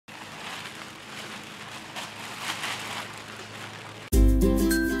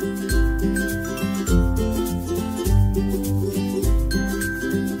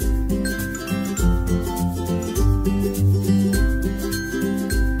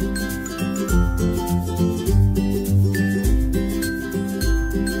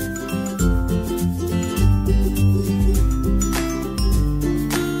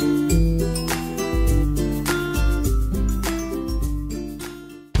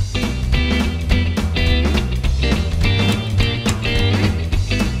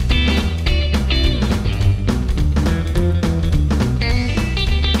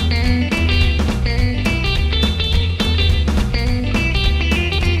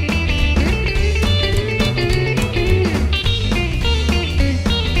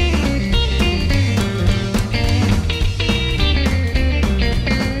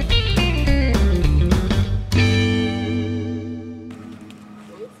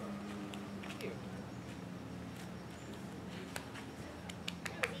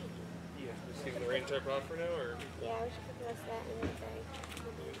our pot for now, or? Yeah, we should put that in the bag.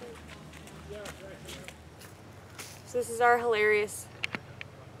 So this is our hilarious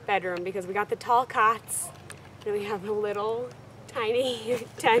bedroom because we got the tall cots and we have a little tiny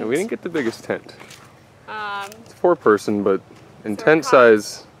tent. Yeah, we didn't get the biggest tent. It's 4-person, but in so tent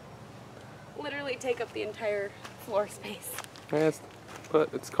size. Literally take up the entire floor space. Yes, but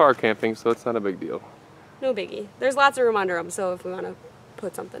it's car camping, so it's not a big deal. No biggie. There's lots of room under them, so if we want to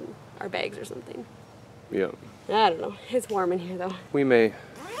put something, our bags or something. Yeah. I don't know. It's warm in here though. We may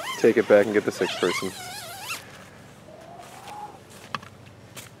take it back and get the 6-person.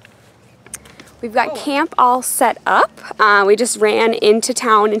 We've got camp all set up. We just ran into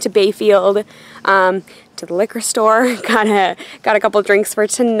town, into Bayfield, to the liquor store. Got a couple drinks for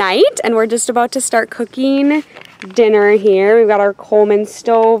tonight, and we're just about to start cooking dinner here. We've got our Coleman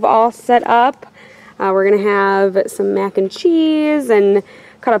stove all set up. We're gonna have some mac and cheese and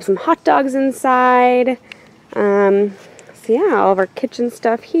cut up some hot dogs inside. So yeah, all of our kitchen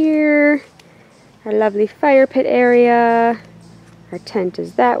stuff here. Our lovely fire pit area. Our tent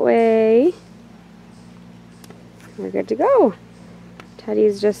is that way. We're good to go.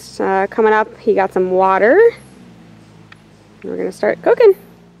 Teddy's just coming up. He got some water. We're gonna start cooking.